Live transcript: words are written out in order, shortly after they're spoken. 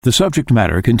The subject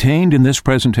matter contained in this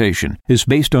presentation is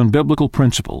based on biblical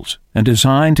principles and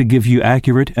designed to give you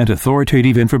accurate and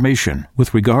authoritative information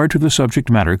with regard to the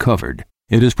subject matter covered.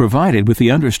 It is provided with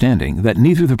the understanding that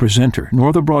neither the presenter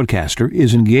nor the broadcaster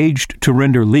is engaged to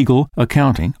render legal,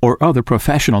 accounting, or other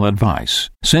professional advice.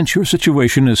 Since your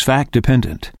situation is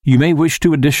fact-dependent, you may wish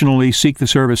to additionally seek the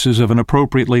services of an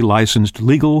appropriately licensed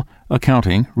legal,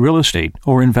 accounting, real estate,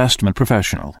 or investment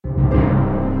professional.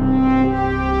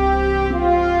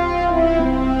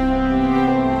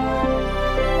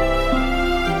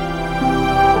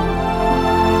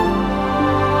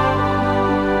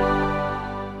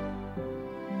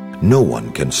 No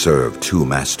one can serve two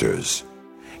masters.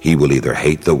 He will either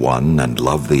hate the one and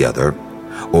love the other,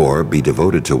 or be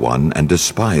devoted to one and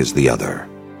despise the other.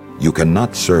 You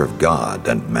cannot serve God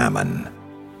and mammon.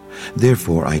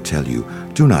 Therefore, I tell you,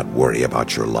 do not worry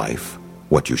about your life,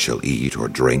 what you shall eat or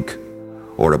drink,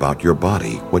 or about your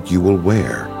body, what you will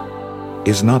wear.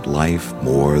 Is not life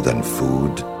more than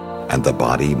food, and the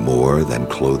body more than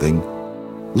clothing?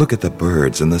 Look at the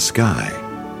birds in the sky.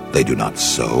 They do not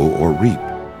sow or reap.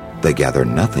 They gather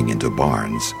nothing into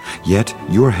barns, yet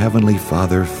your heavenly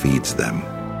Father feeds them.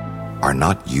 Are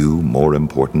not you more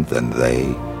important than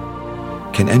they?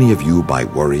 Can any of you, by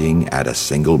worrying, add a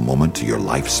single moment to your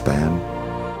lifespan?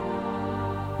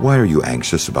 Why are you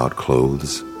anxious about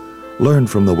clothes? Learn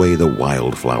from the way the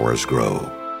wildflowers grow.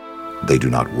 They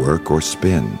do not work or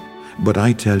spin, but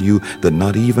I tell you that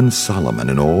not even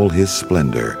Solomon in all his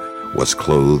splendor was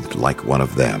clothed like one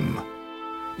of them.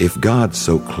 If God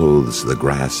so clothes the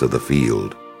grass of the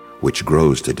field, which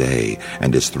grows today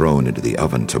and is thrown into the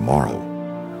oven tomorrow,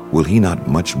 will he not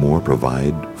much more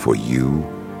provide for you,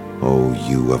 O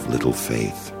you of little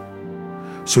faith?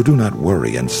 So do not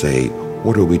worry and say,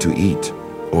 what are we to eat?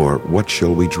 Or what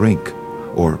shall we drink?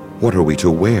 Or what are we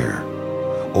to wear?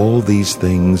 All these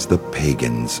things the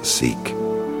pagans seek.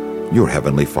 Your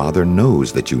heavenly Father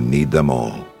knows that you need them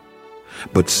all.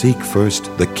 But seek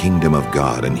first the kingdom of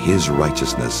God and his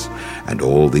righteousness, and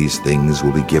all these things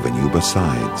will be given you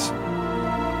besides.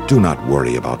 Do not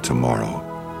worry about tomorrow.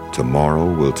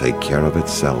 Tomorrow will take care of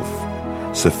itself.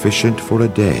 Sufficient for a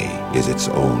day is its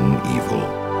own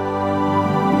evil.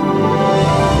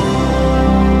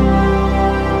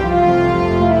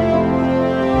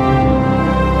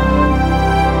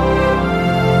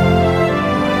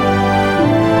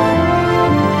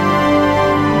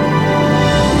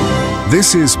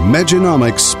 This is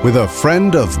Mejanomics with a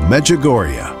Friend of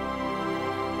Medjugorje.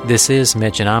 This is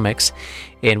Mejanomics,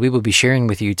 and we will be sharing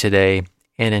with you today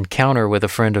an encounter with a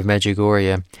Friend of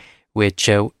Medjugorje, which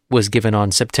was given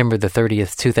on September the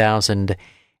 30th,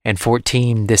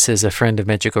 2014. This is a Friend of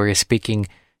Medjugorje speaking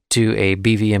to a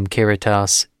BVM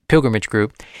Caritas pilgrimage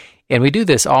group. And we do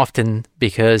this often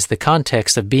because the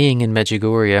context of being in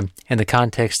Medjugorje and the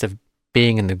context of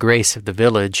being in the grace of the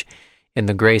village, in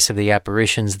the grace of the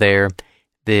apparitions there,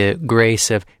 the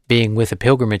grace of being with a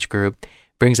pilgrimage group,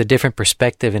 brings a different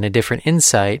perspective and a different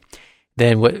insight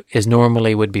than what is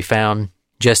normally would be found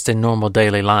just in normal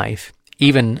daily life,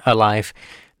 even a life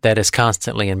that is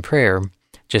constantly in prayer.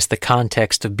 Just the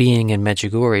context of being in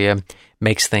Medjugorje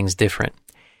makes things different.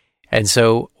 And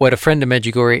so what a Friend of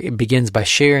Medjugorje begins by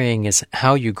sharing is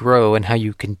how you grow and how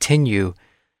you continue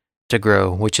to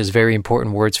grow, which is very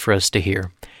important words for us to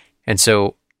hear. And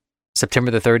so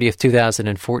September the 30th,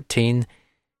 2014,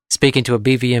 speaking to a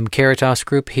BVM Caritas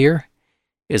group, here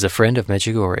is a Friend of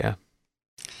Medjugorje.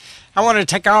 I want to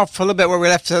take off a little bit where we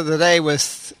left the other day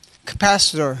with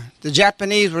capacitor. The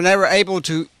Japanese were never able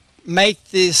to make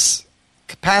this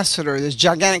capacitor, this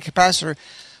gigantic capacitor,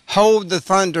 hold the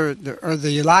thunder or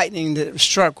the lightning that was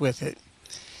struck with it.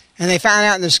 And they found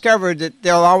out and discovered that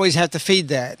they'll always have to feed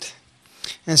that.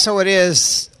 And so it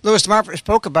is. Louis Mumford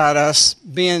spoke about us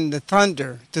being the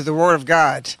thunder to the Word of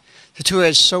God, the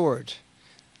two-edged sword.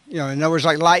 In other words,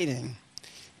 like lightning.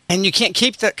 And you can't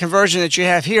keep that conversion that you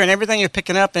have here and everything you're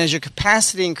picking up. And as your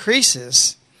capacity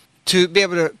increases to be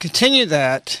able to continue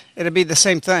that, it'll be the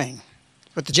same thing.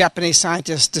 What the Japanese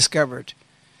scientists discovered.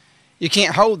 You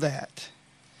can't hold that.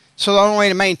 So the only way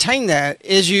to maintain that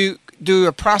is you do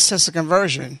a process of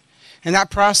conversion. And that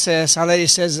process, Our Lady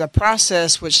says, is a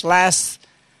process which lasts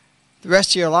the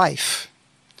rest of your life.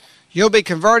 You'll be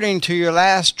converting to your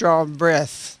last draw of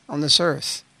breath on this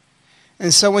earth.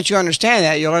 And so once you understand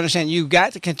that, you'll understand you've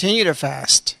got to continue to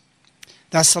fast.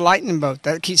 That's the lightning bolt.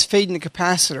 That keeps feeding the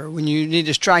capacitor. When you need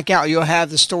to strike out, you'll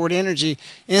have the stored energy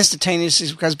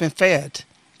instantaneously because it's been fed.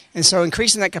 And so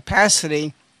increasing that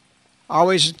capacity,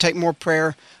 always take more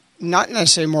prayer, not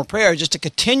necessarily more prayer, just a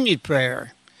continued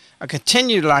prayer, a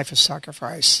continued life of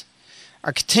sacrifice,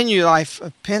 a continued life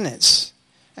of penance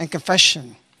and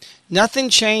confession. Nothing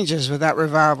changes without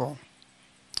revival.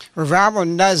 Revival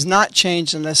does not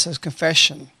change unless there's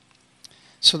confession.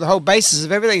 So the whole basis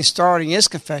of everything starting is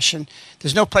confession.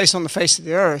 There's no place on the face of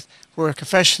the earth where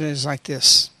confession is like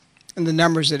this, in the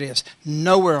numbers it is.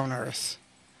 Nowhere on earth.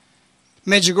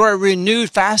 Medjugorje renewed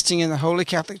fasting in the Holy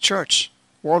Catholic Church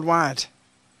worldwide.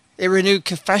 It renewed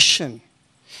confession.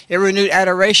 It renewed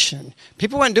adoration.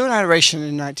 People weren't doing adoration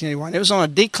in 1981. It was on a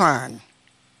decline.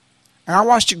 And I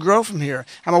watched it grow from here.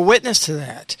 I'm a witness to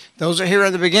that. Those are here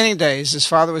in the beginning days. His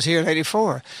father was here in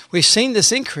 84. We've seen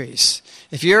this increase.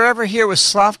 If you're ever here with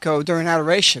Slavko during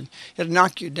adoration, it'll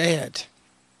knock you dead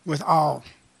with awe.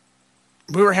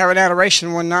 We were having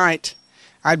adoration one night.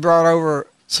 I'd brought over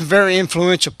some very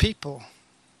influential people.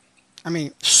 I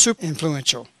mean, super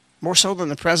influential. More so than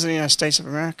the President of the United States of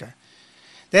America.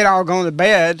 They'd all gone to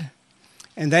bed,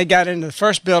 and they got into the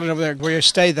first building over there where you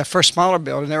stayed, the first smaller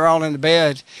building. They were all in the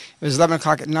bed. It was 11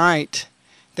 o'clock at night.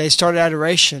 They started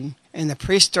adoration, and the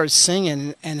priest started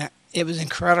singing, and it was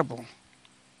incredible.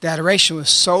 The adoration was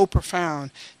so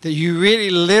profound that you really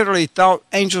literally thought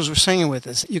angels were singing with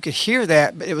us. You could hear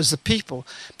that, but it was the people.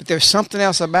 But there was something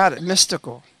else about it,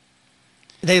 mystical.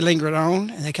 They lingered on,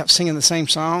 and they kept singing the same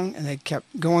song, and they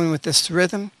kept going with this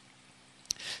rhythm,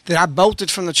 that I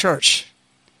bolted from the church.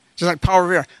 Just like Paul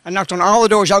Revere. I knocked on all the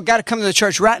doors. Y'all got to come to the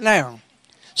church right now.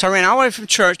 So I ran all the way from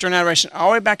church during adoration, all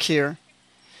the way back here,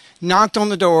 knocked on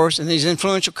the doors, and these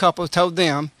influential couples told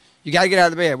them, you got to get out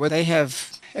of the bed. Well, they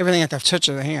have everything at the touch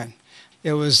of their hand.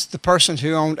 It was the person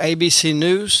who owned ABC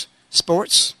News,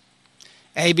 Sports,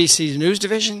 ABC News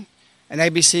Division, and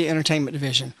ABC Entertainment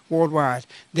Division worldwide.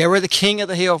 They were the king of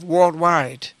the hill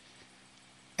worldwide.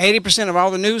 80% of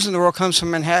all the news in the world comes from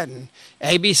Manhattan.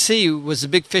 ABC was the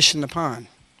big fish in the pond.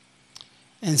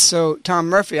 And so Tom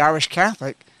Murphy, Irish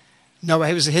Catholic, no,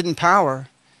 he was a hidden power.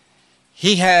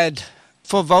 He had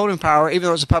full voting power, even though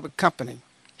it was a public company.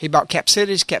 He bought Cap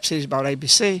Cities bought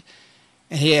ABC,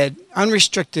 and he had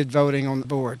unrestricted voting on the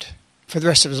board for the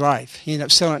rest of his life. He ended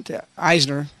up selling it to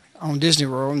Eisner on Disney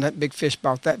World, and that big fish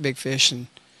bought that big fish, and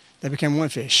they became one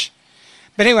fish.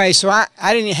 But anyway, so I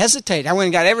didn't hesitate. I went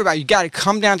and got everybody. You got to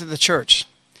come down to the church.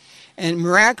 And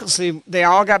miraculously, they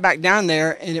all got back down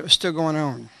there, and it was still going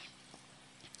on.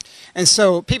 And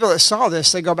so people that saw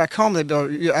this, they go back home, they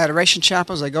build adoration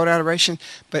chapels, they go to adoration.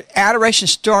 But adoration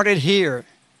started here.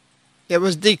 It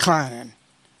was declining.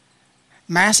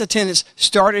 Mass attendance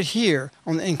started here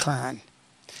on the incline.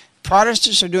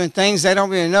 Protestants are doing things they don't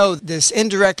really know that's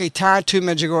indirectly tied to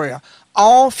Medjugorje.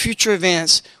 All future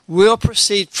events will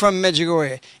proceed from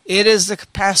Medjugorje. It is the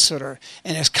capacitor,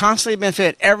 and it's constantly been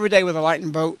fed every day with a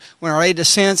lightning bolt when Our Lady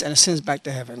descends and ascends back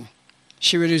to heaven.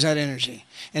 She renews that energy.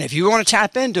 And if you want to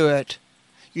tap into it,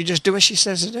 you just do what she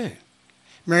says to do.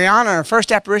 Mariana, her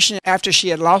first apparition after she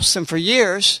had lost him for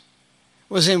years,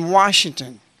 was in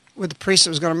Washington with the priest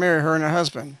that was going to marry her and her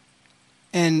husband.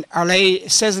 And Our Lady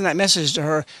says in that message to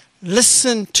her,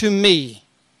 listen to me.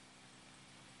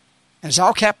 And it's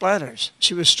all cap letters.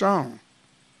 She was strong.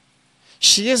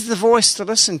 She is the voice to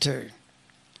listen to.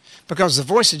 Because the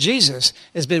voice of Jesus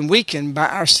has been weakened by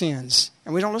our sins.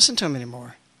 And we don't listen to him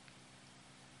anymore.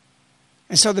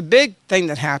 And so the big thing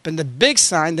that happened, the big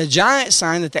sign, the giant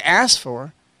sign that they asked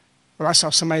for, well, I saw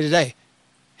somebody today,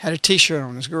 had a T-shirt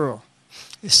on, this girl.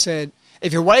 It said,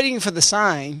 if you're waiting for the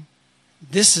sign,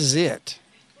 this is it.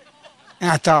 And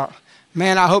I thought,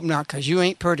 man, I hope not, because you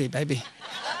ain't pretty, baby.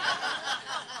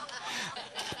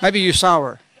 Maybe you saw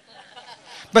her.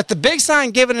 But the big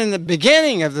sign given in the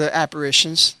beginning of the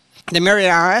apparitions that Mary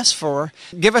and I asked for,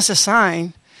 give us a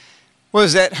sign,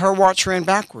 was that her watch ran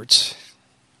backwards.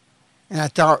 And I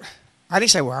thought, I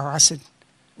didn't say, well, I said,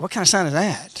 what kind of sign is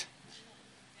that?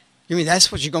 You mean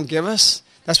that's what you're going to give us?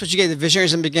 That's what you gave the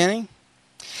visionaries in the beginning?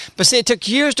 But see, it took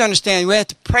years to understand. We had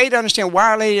to pray to understand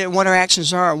why Our Lady and what her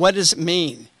actions are. What does it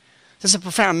mean? There's a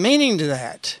profound meaning to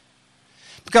that.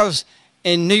 Because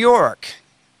in New York,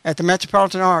 at the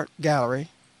Metropolitan Art Gallery,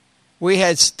 we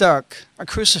had stuck a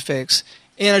crucifix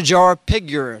in a jar of pig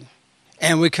urine.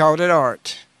 And we called it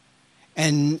art.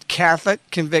 And Catholic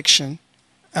conviction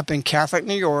up in Catholic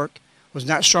New York was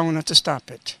not strong enough to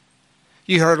stop it.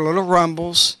 You heard a little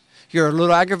rumbles. You heard a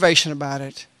little aggravation about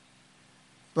it.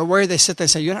 But where they sit there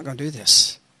and say, you're not going to do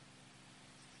this.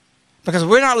 Because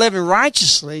we're not living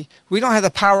righteously. We don't have the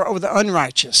power over the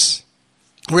unrighteous.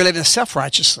 We're living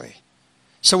self-righteously.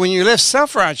 So when you live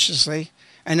self-righteously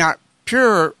and not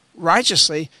pure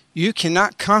righteously, you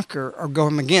cannot conquer or go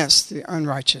against the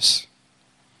unrighteous.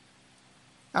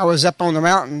 I was up on the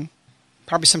mountain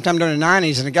probably sometime during the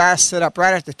 90s, and a guy set up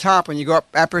right at the top when you go up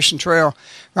Apparition Trail,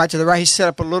 right to the right. He set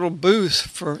up a little booth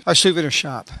for a souvenir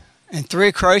shop. And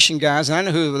 3 Croatian guys, and I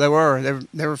know who they were.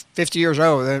 They were 50 years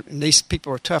old. And these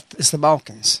people were tough. It's the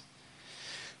Balkans.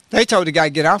 They told the guy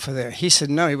to get off of there. He said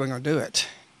no, he wasn't going to do it.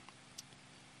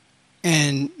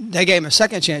 And they gave him a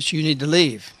second chance. You need to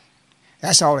leave.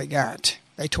 That's all they got.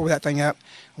 They tore that thing up.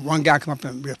 One guy come up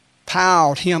and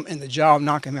piled him in the jaw,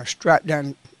 knocking him strapped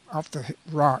down off the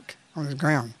rock on the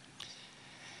ground.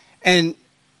 And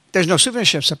there's no souvenir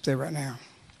ships up there right now.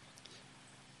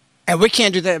 And we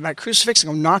can't do that about crucifix.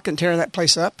 Going to knock and tear that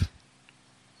place up.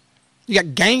 You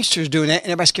got gangsters doing that,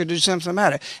 and everybody's scared to do something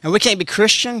about it. And we can't be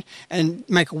Christian and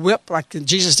make a whip like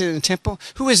Jesus did in the temple.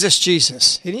 Who is this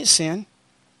Jesus? He didn't sin.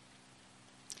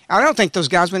 I don't think those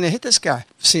guys, when they hit this guy,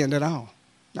 sinned at all.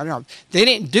 Not at all. They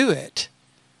didn't do it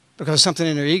because of something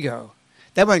in their ego.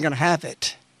 They wasn't going to have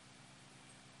it.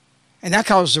 And that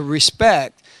caused the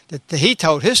respect that he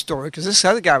told his story, because this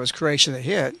other guy was Croatian that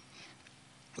hit.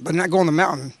 But not go on the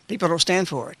mountain. People don't stand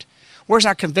for it. Where's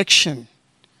our conviction?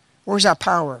 Where's our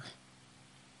power?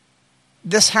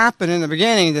 This happened in the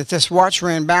beginning, that this watch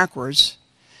ran backwards.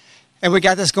 And we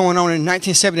got this going on in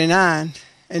 1979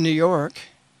 in New York.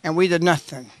 And we did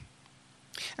nothing.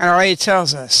 And Our Lady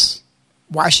tells us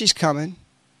why she's coming.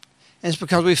 And it's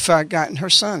because we've forgotten her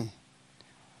son.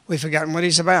 We've forgotten what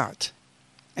he's about.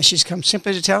 And she's come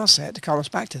simply to tell us that, to call us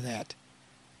back to that.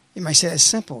 You may say it's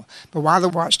simple, but why the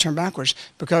watch turned backwards?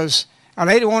 Because Our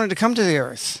Lady wanted to come to the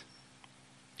earth.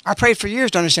 I prayed for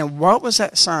years to understand, what was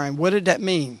that sign? What did that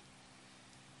mean?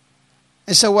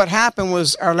 And so what happened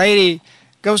was Our Lady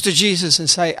goes to Jesus and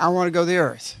say, I want to go to the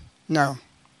earth. No,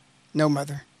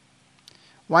 mother.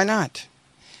 Why not?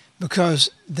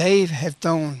 Because they have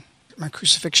thrown my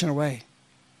crucifixion away.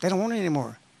 They don't want it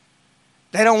anymore.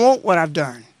 They don't want what I've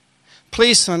done.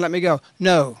 Please, son, let me go.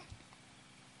 No.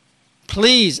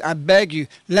 Please, I beg you,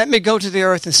 let me go to the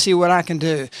earth and see what I can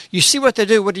do. You see what they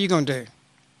do, what are you going to do?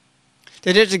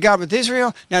 They did it to God with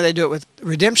Israel, now they do it with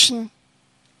redemption?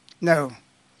 No.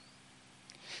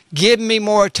 Give me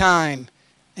more time.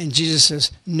 And Jesus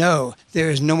says, no, there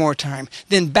is no more time.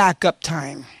 Then back up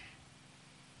time.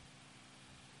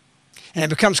 And it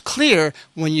becomes clear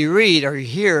when you read or you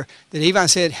hear that Ivan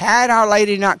said, had Our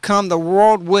Lady not come, the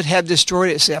world would have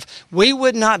destroyed itself. We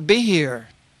would not be here.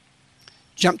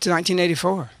 Jump to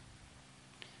 1984.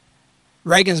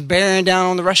 Reagan's bearing down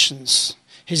on the Russians.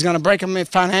 He's going to break them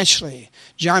financially.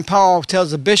 John Paul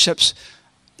tells the bishops,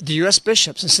 the U.S.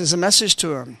 bishops, and sends a message to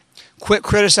them. Quit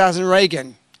criticizing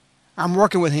Reagan. I'm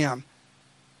working with him.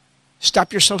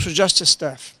 Stop your social justice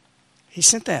stuff. He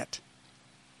sent that.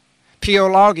 P.O.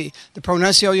 Loggy, the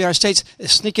pronuncio of the United States,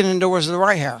 is sneaking in the doors of the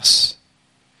White House.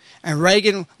 And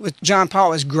Reagan with John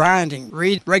Paul is grinding.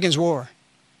 Read Reagan's War.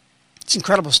 It's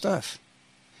incredible stuff.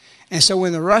 And so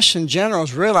when the Russian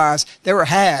generals realized they were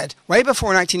had, way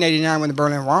before 1989 when the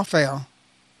Berlin Wall fell,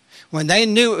 when they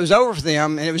knew it was over for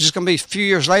them and it was just going to be a few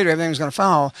years later, everything was going to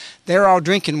fall, they were all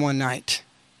drinking one night.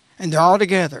 And they're all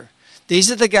together. These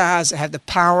are the guys that have the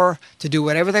power to do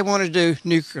whatever they want to do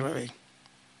nuclearly.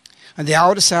 And they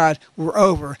all decide, we're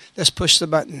over, let's push the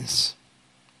buttons.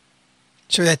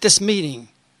 So at this meeting,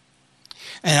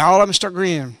 and all of them start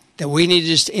agreeing that we need to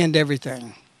just end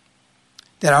everything.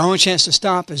 That our only chance to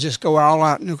stop is just go all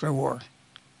out nuclear war.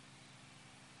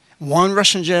 One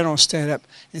Russian general stood up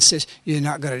and says, you're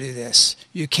not going to do this.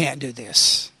 You can't do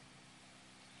this.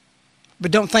 But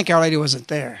don't think Our Lady wasn't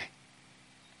there.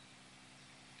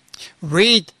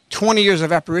 Read 20 years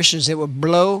of apparitions. It will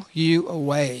blow you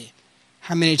away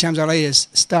how many times Our Lady has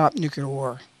stopped nuclear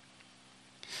war.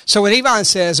 So when Ivan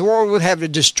says the world would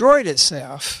have destroyed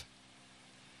itself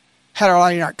had Our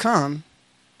Lady not come,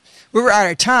 we were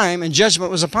out of time and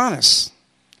judgment was upon us.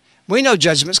 We know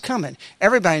judgment's coming.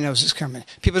 Everybody knows it's coming.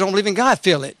 People don't believe in God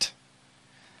feel it.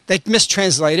 They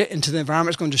mistranslate it into the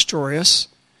environment's going to destroy us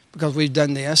because we've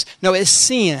done this. No, it's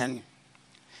sin.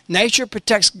 Nature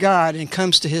protects God and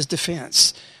comes to his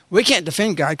defense. We can't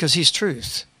defend God because he's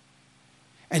truth.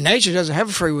 And nature doesn't have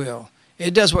a free will.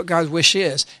 It does what God's wish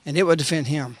is, and it will defend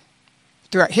him.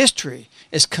 Throughout history,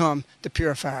 it's come to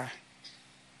purify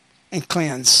and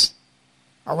cleanse.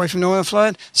 All the way from Noah and the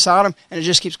flood, Sodom, and it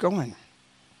just keeps going.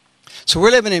 So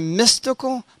we're living in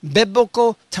mystical,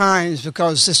 biblical times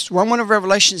because this one of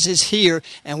Revelations is here,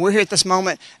 and we're here at this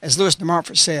moment, as Louis de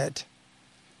Montfort said.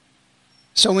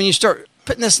 So when you start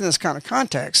putting this in this kind of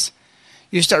context,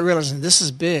 you start realizing this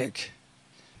is big.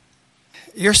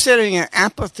 You're sitting in an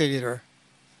amphitheater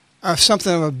of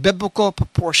something of biblical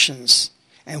proportions,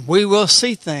 and we will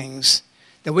see things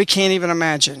that we can't even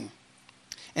imagine.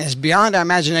 And it's beyond our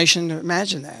imagination to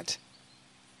imagine that.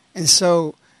 And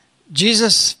so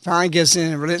Jesus finally gives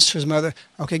in and relates to his mother,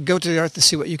 okay, go to the earth to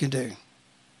see what you can do.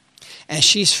 And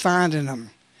she's finding them.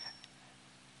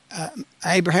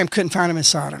 Abraham couldn't find him in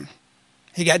Sodom.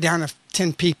 He got down to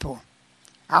 10 people.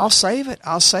 I'll save it.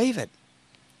 I'll save it.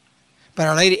 But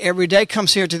Our Lady every day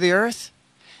comes here to the earth,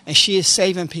 and she is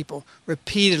saving people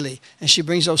repeatedly. And she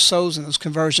brings those souls and those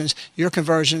conversions, your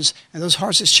conversions, and those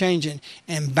hearts is changing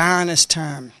and buying us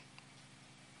time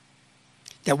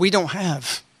that we don't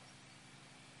have.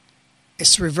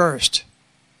 It's reversed.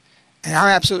 And I'm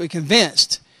absolutely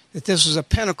convinced that this was a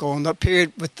pinnacle in the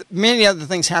period with many other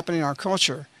things happening in our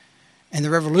culture and the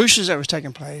revolutions that was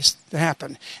taking place that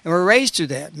happened. And we're raised to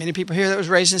that. Many people here that was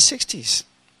raised in the 60s.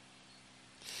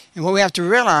 And what we have to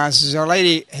realize is Our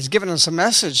Lady has given us a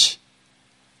message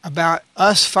about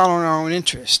us following our own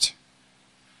interest.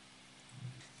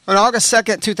 On August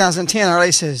 2nd, 2010, Our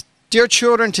Lady says, "Dear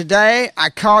children, today I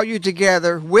call you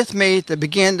together with me to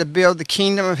begin to build the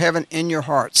kingdom of heaven in your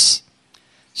hearts."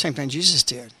 Same thing Jesus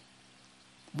did.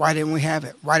 Why didn't we have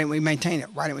it? Why didn't we maintain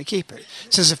it? Why didn't we keep it?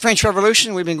 Since the French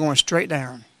Revolution, we've been going straight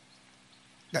down.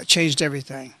 That changed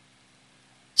everything.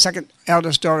 Second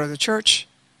eldest daughter of the church,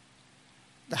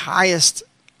 the highest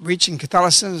reaching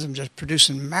Catholicism, just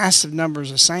producing massive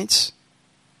numbers of saints.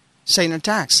 Satan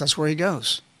attacks. That's where he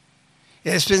goes.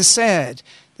 It has been said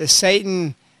that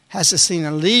Satan has to send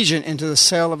a legion into the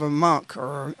cell of a monk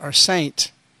or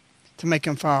saint to make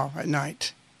him fall at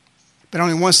night. But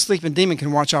only one sleeping demon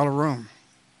can watch all the room.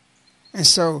 And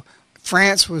so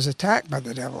France was attacked by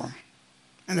the devil.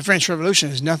 And the French Revolution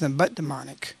is nothing but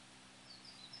demonic.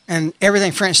 And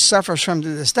everything France suffers from to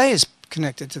this day is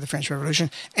connected to the French Revolution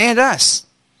and us.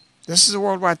 This is a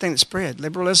worldwide thing that spread.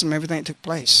 Liberalism, everything that took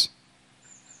place.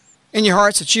 In your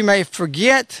hearts that you may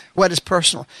forget what is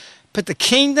personal. Put the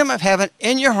kingdom of heaven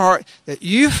in your heart that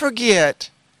you forget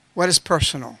what is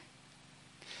personal.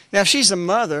 Now, if she's a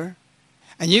mother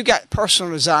and you got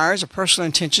personal desires or personal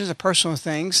intentions or personal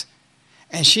things,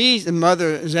 and she's the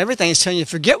mother is everything, is telling you,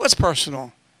 forget what's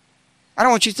personal. I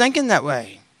don't want you thinking that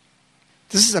way.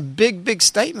 This is a big, big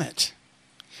statement.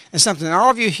 And something all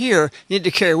of you here need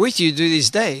to carry with you through these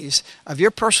days of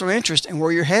your personal interest and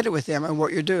where you're headed with them and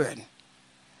what you're doing.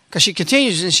 Because she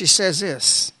continues and she says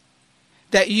this,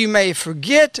 that you may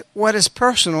forget what is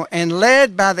personal and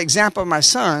led by the example of my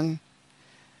son,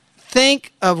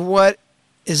 think of what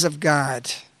is of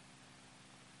God.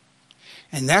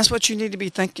 And that's what you need to be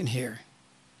thinking here.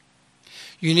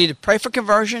 You need to pray for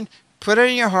conversion, put it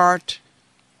in your heart,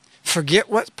 forget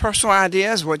what personal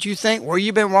ideas, what you think, where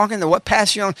you've been walking, what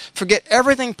path you're on. Forget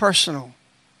everything personal.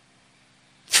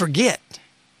 Forget.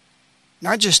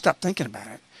 Not just stop thinking about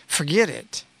it. Forget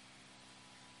it.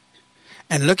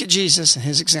 And look at Jesus and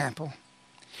his example.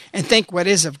 And think what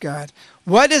is of God.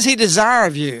 What does he desire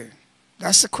of you?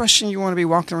 That's the question you want to be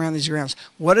walking around these grounds.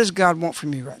 What does God want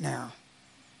from you right now?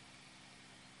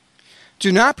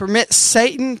 Do not permit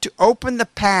Satan to open the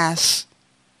paths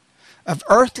of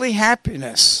earthly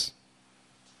happiness.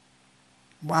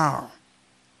 Wow.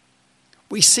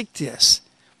 We seek this.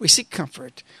 We seek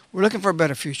comfort. We're looking for a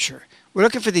better future. We're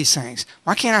looking for these things.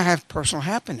 Why can't I have personal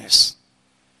happiness?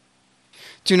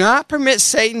 Do not permit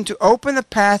Satan to open the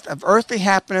path of earthly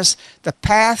happiness, the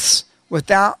paths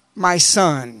without my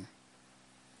son.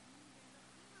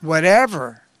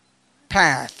 Whatever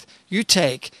path you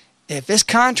take, if it's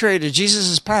contrary to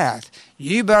Jesus' path,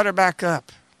 you better back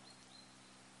up.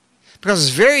 Because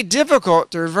it's very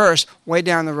difficult to reverse way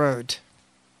down the road.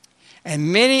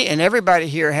 And many and everybody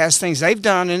here has things they've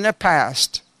done in their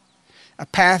past, a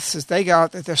path that they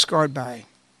got that they're scarred by.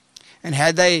 And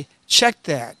had they checked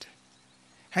that,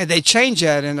 had they changed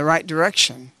that in the right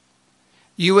direction,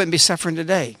 you wouldn't be suffering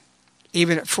today,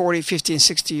 even at 40, 50, and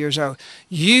 60 years old.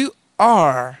 You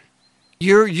are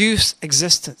your youth's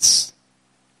existence.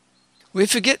 We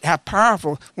forget how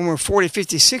powerful, when we're 40,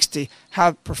 50, 60,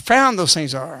 how profound those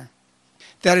things are.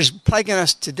 That is plaguing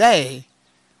us today,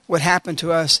 what happened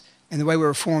to us and the way we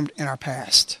were formed in our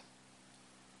past.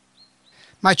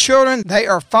 My children, they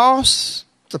are false.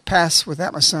 The past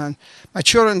without my son. My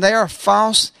children, they are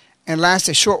false and last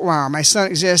a short while. My son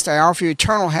exists. I offer you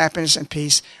eternal happiness and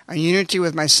peace and unity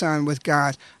with my son, with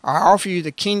God. I offer you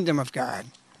the kingdom of God.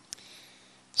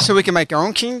 So we can make our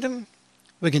own kingdom.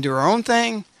 We can do our own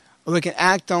thing. Or we can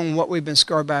act on what we've been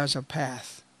scarred by as a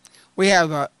path. We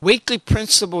have a weekly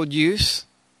principled youth,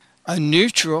 a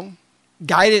neutral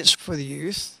guidance for the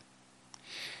youth,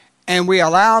 and we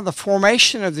allow the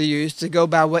formation of the youth to go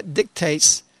by what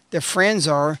dictates their friends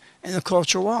are and the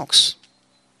culture walks.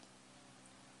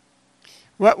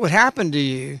 What would happen to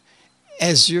you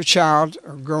as your child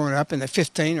are growing up and they're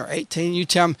 15 or 18, you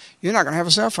tell them you're not going to have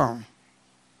a cell phone.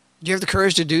 Do you have the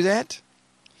courage to do that?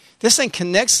 This thing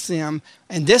connects them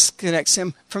and disconnects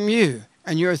them from you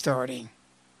and your authority.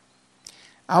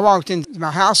 I walked into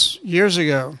my house years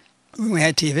ago when we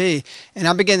had TV. And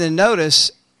I began to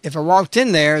notice if I walked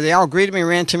in there, they all greeted me,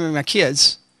 ran to me, my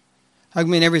kids, hugged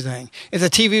me and everything. If the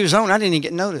TV was on, I didn't even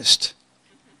get noticed.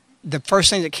 The first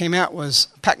thing that came out was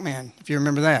Pac-Man, if you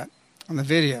remember that, on the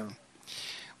video.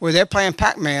 Where they're playing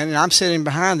Pac-Man, and I'm sitting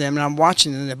behind them, and I'm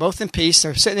watching them. They're both in peace.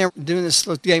 They're sitting there doing this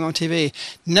little game on TV.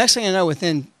 Next thing you know,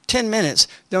 within 10 minutes,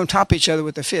 they're on top of each other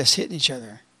with their fists, hitting each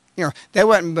other. You know, they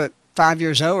wasn't but 5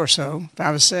 years old or so,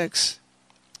 5 or 6.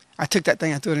 I took that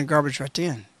thing, I threw it in the garbage right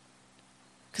then.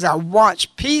 Because I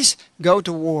watched peace go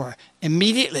to war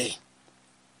immediately.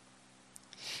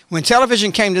 When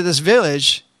television came to this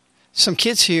village, some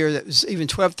kids here that was even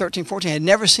 12, 13, 14 had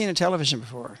never seen a television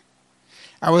before.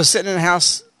 I was sitting in the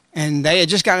house, and they had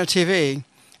just gotten a TV,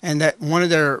 and that one of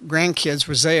their grandkids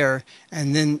was there,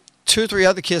 and then 2 or 3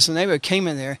 other kids in the neighborhood came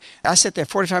in there. I sat there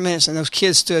 45 minutes, and those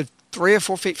kids stood 3 or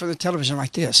 4 feet from the television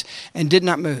like this and did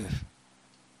not move.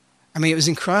 I mean, it was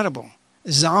incredible.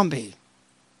 A zombie.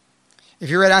 If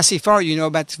you read IC4, you know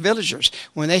about the villagers.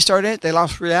 When they started it, they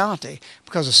lost reality.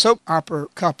 Because a soap opera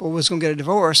couple was going to get a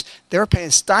divorce, they were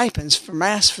paying stipends for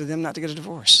mass for them not to get a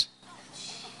divorce.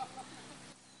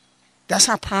 That's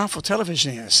how powerful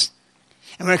television is.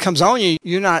 And when it comes on you,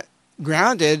 you're not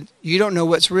grounded. You don't know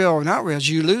what's real or not real.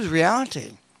 You lose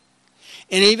reality.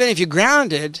 And even if you're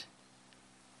grounded,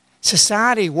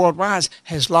 society worldwide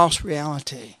has lost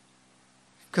reality.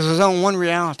 Because there's only one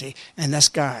reality, and that's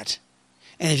God.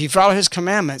 And if you follow his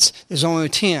commandments, there's only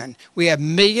 10. We have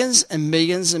millions and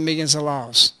millions and millions of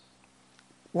laws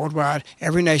worldwide,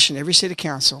 every nation, every city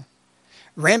council,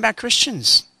 ran by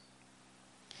Christians.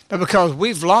 But because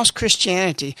we've lost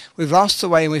Christianity, we've lost the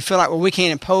way, and we feel like, well, we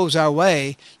can't impose our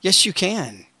way. Yes, you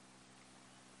can.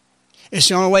 It's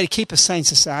the only way to keep a sane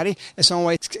society. It's the only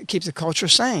way to keep the culture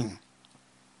sane.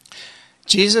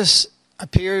 Jesus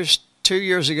appears 2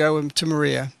 years ago to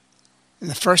Maria, and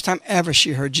the first time ever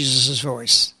she heard Jesus'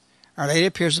 voice. Our Lady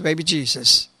appears to baby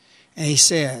Jesus, and he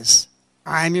says,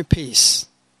 I am your peace.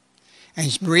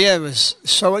 And Maria was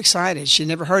so excited. She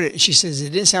never heard it. And she says, it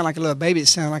didn't sound like a little baby. It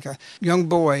sounded like a young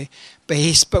boy. But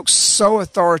he spoke so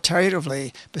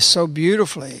authoritatively, but so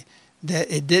beautifully, that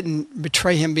it didn't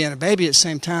betray him being a baby. At the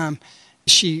same time,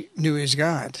 she knew he was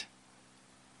God.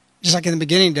 Just like in the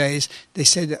beginning days, they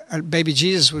said that baby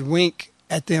Jesus would wink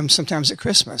at them sometimes at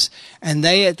Christmas. And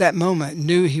they, at that moment,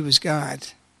 knew he was God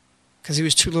because he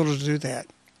was too little to do that.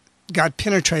 God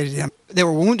penetrated them. They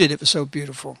were wounded. It was so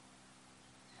beautiful.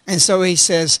 And so he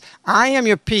says, I am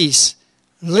your peace.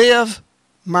 Live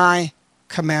my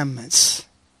commandments.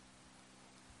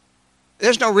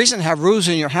 There's no reason to have rules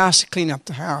in your house to clean up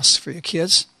the house for your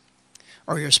kids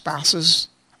or your spouses.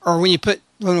 Or when you put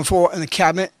aluminum foil in the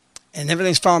cabinet and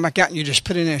everything's falling back out and you just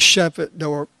put it in and shut the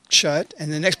door shut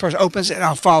and the next person opens it and it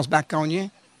all falls back on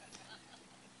you.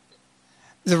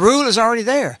 The rule is already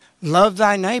there. Love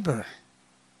thy neighbor.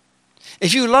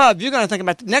 If you love, you're going to think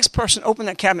about the next person open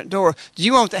that cabinet door. Do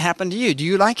you want that to happen to you? Do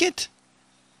you like it?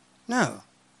 No.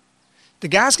 The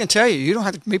guys can tell you. You don't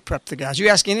have to meet prep the guys. You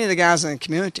ask any of the guys in the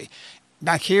community,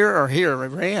 back here or here,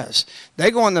 wherever it is.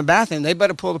 They go in the bathroom. They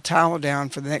better pull the towel down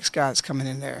for the next guy that's coming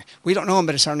in there. We don't know him,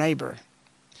 but it's our neighbor.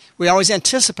 We always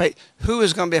anticipate who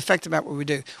is going to be affected by what we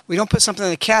do. We don't put something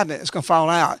in the cabinet that's going to fall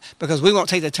out because we won't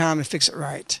take the time to fix it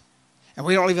right. And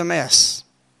we don't leave a mess.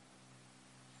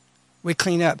 We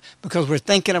clean up because we're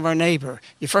thinking of our neighbor.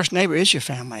 Your first neighbor is your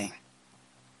family.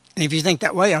 And if you think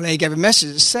that way, Our Lady gave a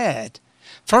message that said,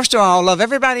 first of all, love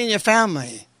everybody in your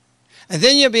family. And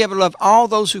then you'll be able to love all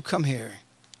those who come here.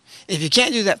 If you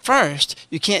can't do that first,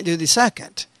 you can't do the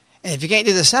second. And if you can't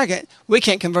do the second, we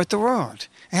can't convert the world.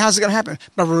 And how's it going to happen?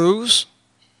 By rules?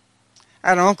 I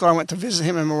had an uncle, I went to visit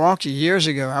him in Milwaukee years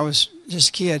ago. I was just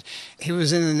a kid. He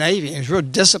was in the Navy. He was real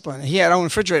disciplined. He had on the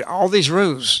refrigerator all these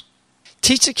rules.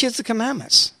 Teach the kids the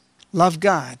commandments. Love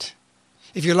God.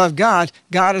 If you love God,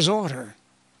 God is order.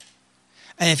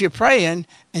 And if you're praying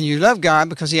and you love God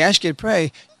because he asked you to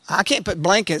pray, I can't put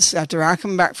blankets after I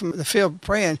come back from the field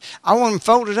praying. I want them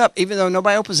folded up, even though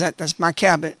nobody opens that. That's my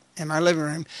cabinet in my living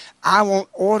room. I want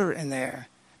order in there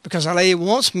because Our Lady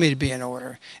wants me to be in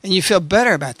order. And you feel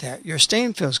better about that. Your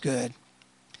esteem feels good.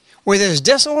 Where there's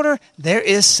disorder, there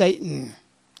is Satan.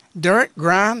 Dirt,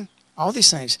 grime, all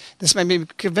these things. This may be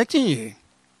convicting you.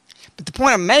 But the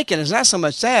point I'm making is not so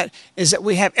much that, is that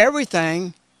we have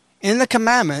everything in the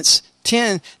commandments,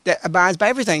 10, that abides by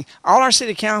everything. All our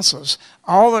city councils,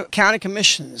 all the county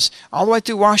commissions, all the way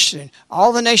through Washington,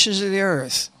 all the nations of the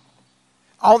earth.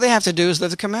 All they have to do is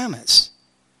live the commandments.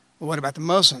 Well, what about the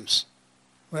Muslims?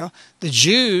 Well, the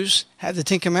Jews have the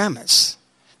 10 commandments.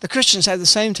 The Christians have the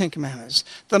same 10 commandments.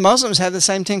 The Muslims have the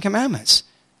same 10 commandments.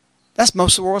 That's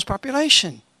most of the world's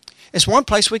population. It's one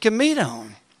place we can meet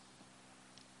on.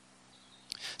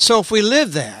 So if we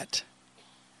live that,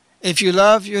 if you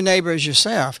love your neighbor as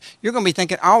yourself, you're going to be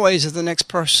thinking always of the next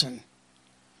person.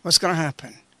 What's going to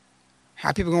happen?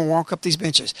 How people are going to walk up these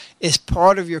benches. It's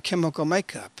part of your chemical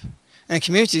makeup. And in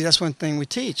community, that's one thing we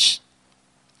teach.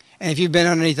 And if you've been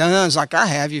underneath the nuns like I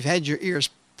have, you've had your ears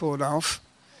pulled off.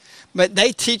 But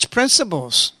they teach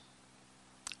principles.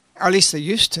 Or at least they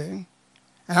used to. And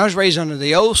I was raised under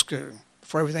the old school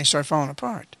before everything started falling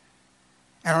apart.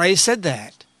 And I already said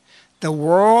that. The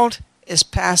world is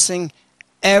passing.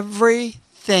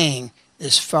 Everything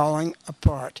is falling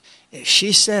apart. If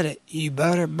she said it, you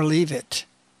better believe it.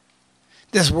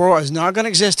 This world is not going to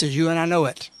exist as you and I know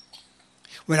it.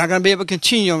 We're not going to be able to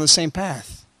continue on the same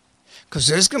path. Because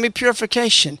there's going to be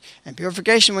purification. And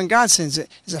purification, when God sends it,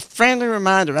 is a friendly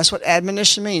reminder. That's what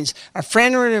admonition means. A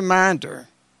friendly reminder.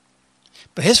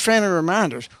 But his friendly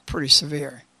reminders are pretty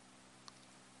severe.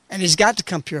 And he's got to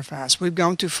come purify us. We've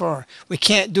gone too far. We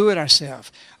can't do it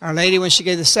ourselves. Our Lady, when she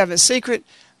gave the seventh secret,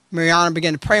 Mariana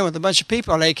began to pray with a bunch of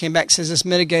people. Our Lady came back and says it's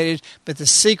mitigated, but the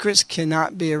secrets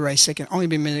cannot be erased. They can only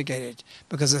be mitigated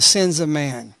because of the sins of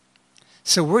man.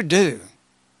 So we're due.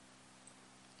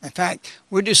 In fact,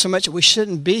 we're due so much that we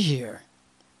shouldn't be here.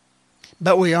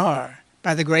 But we are,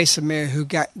 by the grace of Mary, who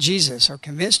got Jesus, or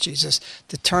convinced Jesus,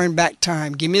 to turn back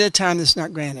time. Give me the time that's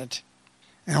not granted.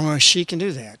 And only she can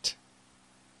do that.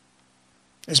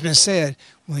 It's been said,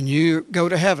 when you go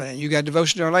to heaven and you got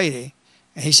devotion to Our Lady,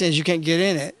 and he says you can't get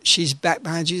in it, she's back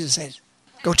behind Jesus and says,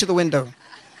 go to the window.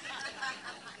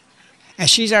 And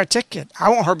she's our ticket. I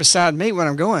want her beside me when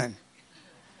I'm going.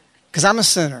 Because I'm a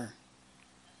sinner.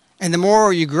 And the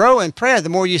more you grow in prayer, the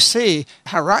more you see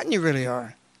how rotten you really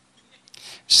are.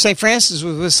 St. Francis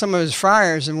was with some of his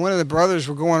friars, and one of the brothers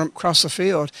were going across the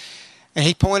field, and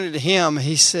he pointed to him, and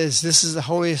he says, this is the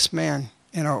holiest man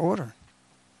in our order.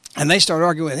 And they started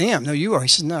arguing with him. No, you are. He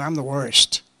says, no, I'm the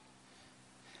worst.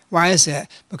 Why is that?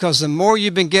 Because the more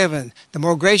you've been given, the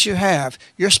more grace you have,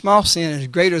 your small sin is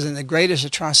greater than the greatest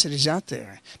atrocities out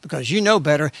there. Because you know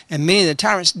better, and many of the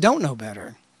tyrants don't know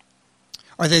better.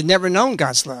 Or they've never known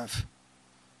God's love.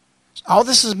 All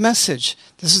this is a message.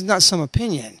 This is not some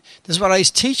opinion. This is what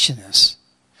he's teaching us.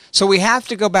 So we have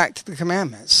to go back to the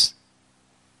commandments.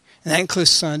 And that includes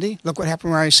Sunday. Look what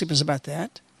happened when I was sleeping about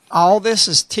that. All this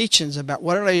is teachings about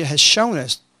what Our Lady has shown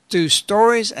us through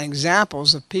stories and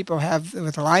examples of people have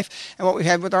with their life and what we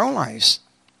have with our own lives.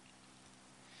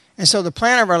 And so the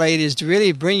plan of Our Lady is to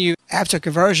really bring you, after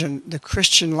conversion, the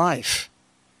Christian life.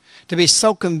 To be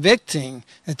so convicting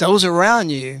that those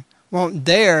around you won't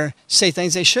dare say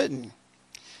things they shouldn't.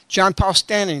 John Paul's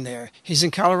standing there. He's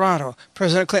in Colorado.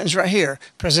 President Clinton's right here.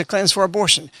 President Clinton's for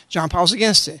abortion. John Paul's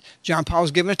against it. John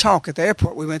Paul's giving a talk at the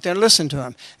airport. We went there and listened to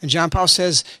him. And John Paul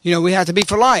says, we have to be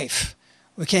for life.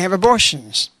 We can't have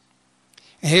abortions.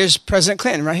 And here's President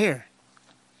Clinton right here.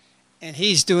 And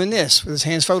he's doing this with his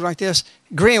hands folded like this,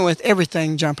 agreeing with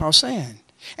everything John Paul's saying.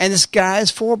 And this guy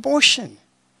is for abortion.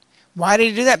 Why did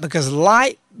he do that? Because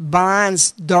light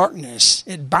binds darkness.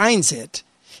 It binds it.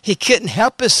 He couldn't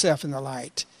help himself in the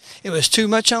light. It was too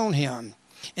much on him.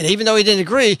 And even though he didn't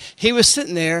agree, he was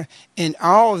sitting there in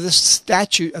all of this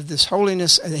statute of this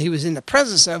holiness that he was in the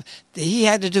presence of, that he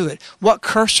had to do it. What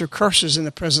curser curses in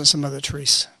the presence of Mother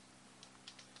Teresa?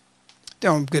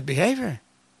 They're on good behavior.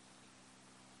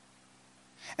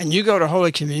 And you go to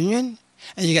Holy Communion,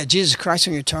 and you got Jesus Christ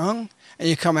on your tongue, and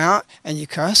you come out and you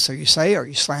cuss, or you say, or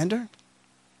you slander.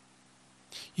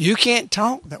 You can't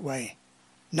talk that way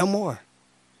no more.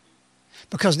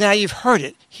 Because now you've heard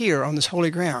it here on this holy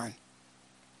ground.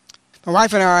 My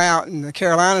wife and I are out in the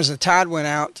Carolinas. The tide went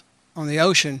out on the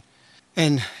ocean,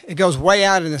 and it goes way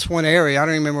out in this one area. I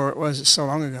don't remember where it was. It's so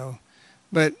long ago.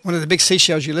 But one of the big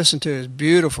seashells you listen to is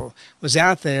beautiful. Was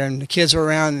out there, and the kids were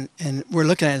around, and we're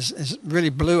looking at it. It's really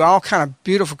blue, all kind of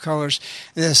beautiful colors.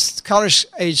 And this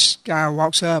college-age guy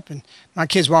walks up, and my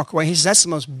kids walk away. He says, that's the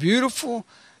most beautiful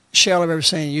shell I've ever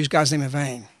seen. Use God's name in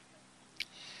vain.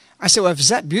 I said, well, if it's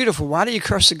that beautiful, why do you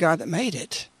curse the God that made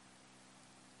it?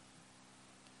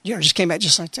 It just came back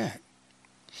just like that.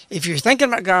 If you're thinking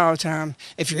about God all the time,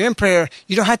 if you're in prayer,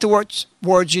 you don't have to watch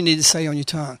words you need to say on your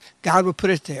tongue. God will put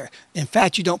it there. In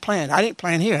fact, you don't plan. I didn't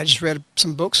plan here. I just read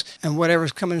some books, and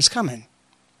whatever's coming is coming.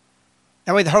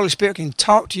 That way the Holy Spirit can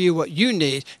talk to you what you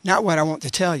need, not what I want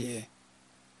to tell you.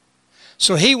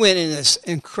 So he went in this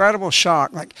incredible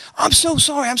shock, like, I'm so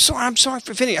sorry, I'm sorry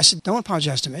for offending you. I said, don't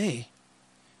apologize to me.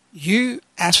 You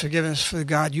ask forgiveness for the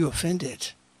God you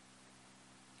offended.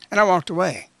 And I walked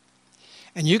away.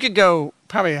 And you could go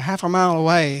probably a half a mile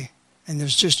away, and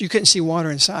you couldn't see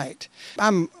water in sight.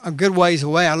 I'm a good ways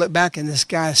away. I look back, and this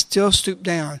guy still stooped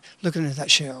down looking at that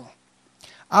shell.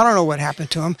 I don't know what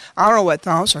happened to him. I don't know what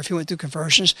thoughts or if he went through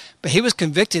conversions, but he was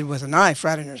convicted with a knife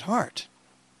right in his heart.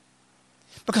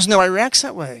 Because nobody reacts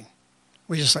that way.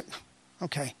 We just like,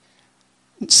 okay,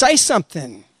 say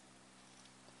something.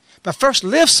 But first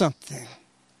live something.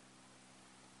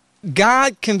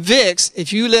 God convicts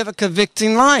if you live a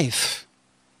convicting life.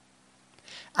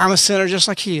 I'm a sinner just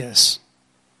like he is.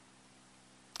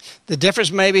 The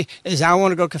difference maybe is I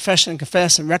want to go confession and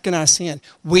confess and recognize sin.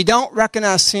 We don't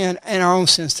recognize sin in our own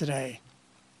sins today.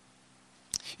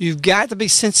 You've got to be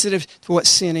sensitive to what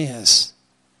sin is.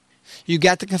 You've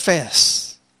got to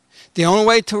confess. The only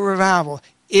way to revival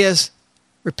is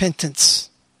repentance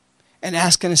and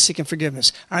asking and seeking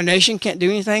forgiveness. Our nation can't do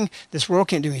anything. This world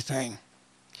can't do anything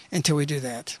until we do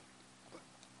that.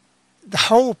 The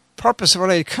whole purpose of our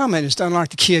Lady coming is to unlock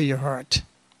the key of your heart.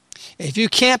 If you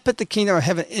can't put the kingdom of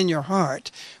heaven in your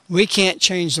heart, we can't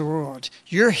change the world.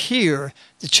 You're here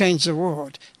to change the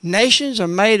world. Nations are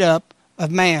made up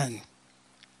of man.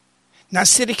 Not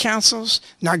city councils,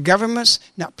 not governments,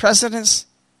 not presidents.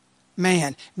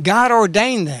 Man. God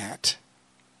ordained that.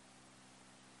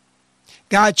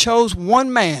 God chose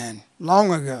one man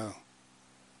long ago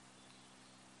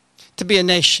to be a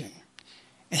nation.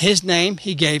 And his name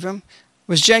he gave him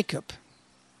was Jacob.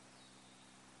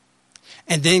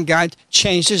 And then God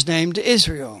changed his name to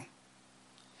Israel.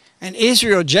 And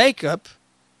Israel, Jacob,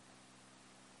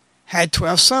 had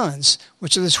 12 sons,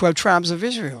 which are the 12 tribes of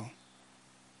Israel,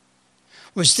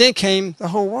 which then came the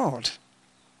whole world,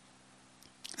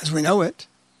 as we know it.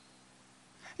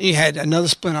 And you had another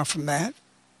spin-off from that,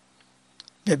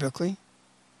 biblically.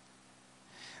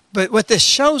 But what this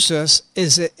shows us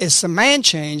is that it's the man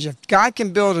change. If God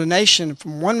can build a nation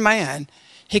from one man,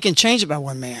 he can change it by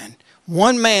one man.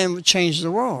 One man would change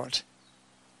the world.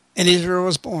 And Israel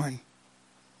was born.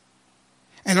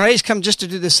 And the lady's come just to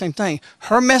do the same thing.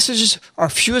 Her messages are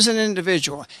few as an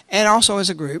individual and also as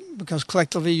a group, because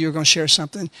collectively you're going to share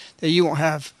something that you won't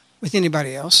have with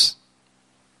anybody else.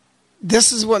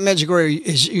 This is what Medjugorje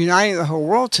is uniting the whole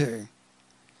world to.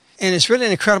 And it's really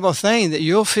an incredible thing that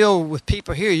you'll feel with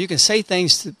people here. You can say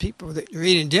things to people that you're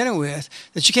eating dinner with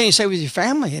that you can't even say with your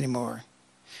family anymore.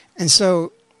 And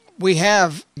so we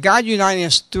have God uniting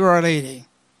us through Our Lady.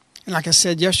 And like I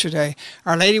said yesterday,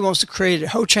 Our Lady wants to create a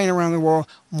whole chain around the world,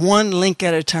 one link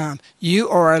at a time. You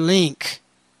are a link.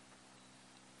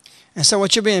 And so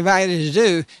what you're being invited to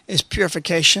do is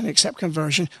purification, accept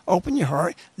conversion, open your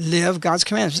heart, live God's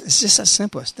commandments. It's just that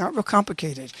simple. It's not real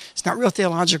complicated. It's not real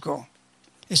theological.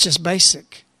 It's just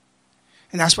basic.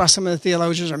 And that's why some of the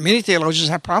theologians, or many theologians,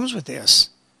 have problems with this.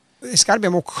 It's got to be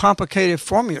a more complicated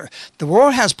formula. The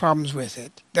world has problems with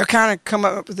it. They're kind of come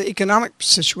up with the economic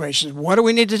situations. What do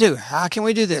we need to do? How can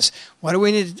we do this? What do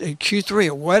we need to do? Q3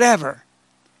 or whatever.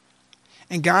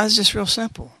 And God is just real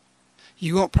simple.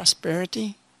 You want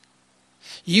prosperity?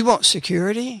 You want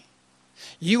security?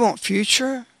 You want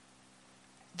future?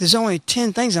 There's only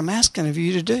 10 things I'm asking of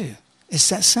you to do. It's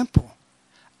that simple.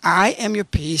 I am your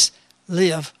peace.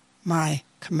 Live my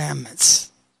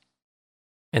commandments.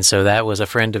 And so that was a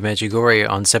Friend of Medjugorje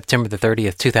on September the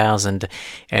 30th,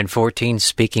 2014,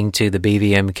 speaking to the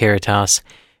BVM Caritas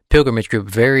Pilgrimage Group.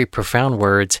 Very profound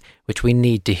words, which we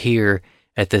need to hear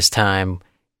at this time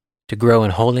to grow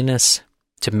in holiness,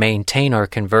 to maintain our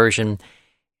conversion,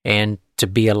 and to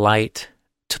be a light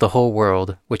to the whole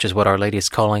world, which is what Our Lady is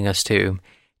calling us to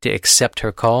accept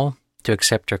her call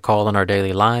in our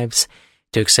daily lives,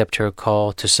 to accept her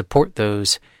call to support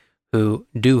those who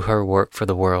do her work for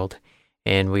the world.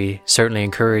 And we certainly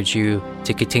encourage you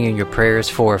to continue your prayers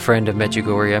for a Friend of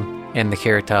Medjugorje and the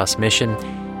Caritas mission.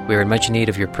 We are in much need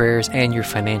of your prayers and your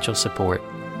financial support.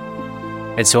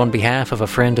 And so on behalf of a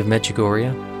Friend of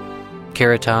Medjugorje,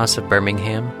 Caritas of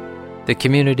Birmingham, the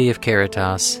Community of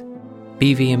Caritas,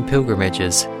 BVM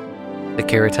Pilgrimages, the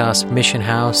Caritas Mission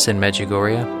House in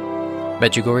Medjugorje,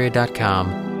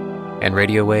 Medjugorje.com, and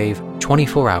Radio Wave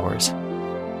 24 hours.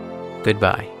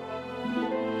 Goodbye.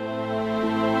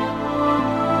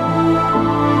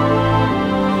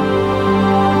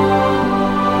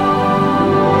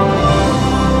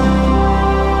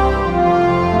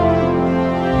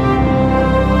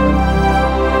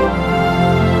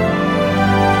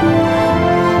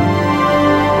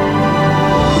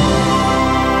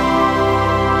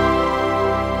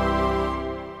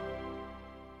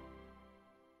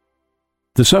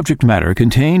 The subject matter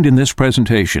contained in this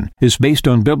presentation is based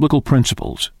on biblical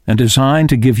principles and designed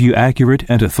to give you accurate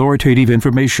and authoritative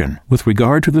information with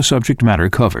regard to the subject matter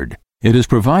covered. It is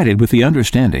provided with the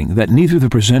understanding that neither the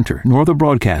presenter nor the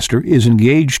broadcaster is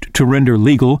engaged to render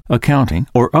legal, accounting,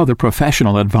 or other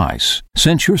professional advice.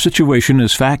 Since your situation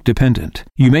is fact-dependent,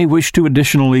 you may wish to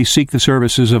additionally seek the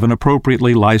services of an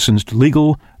appropriately licensed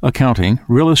legal, accounting,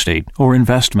 real estate, or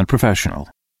investment professional.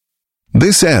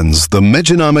 This ends the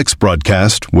Mejanomics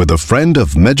broadcast with a Friend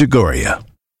of Medjugorje.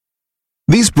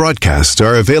 These broadcasts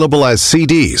are available as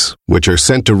CDs, which are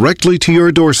sent directly to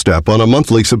your doorstep on a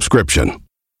monthly subscription.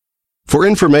 For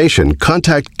information,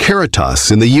 contact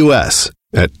Caritas in the U.S.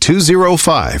 at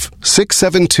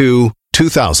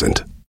 205-672-2000.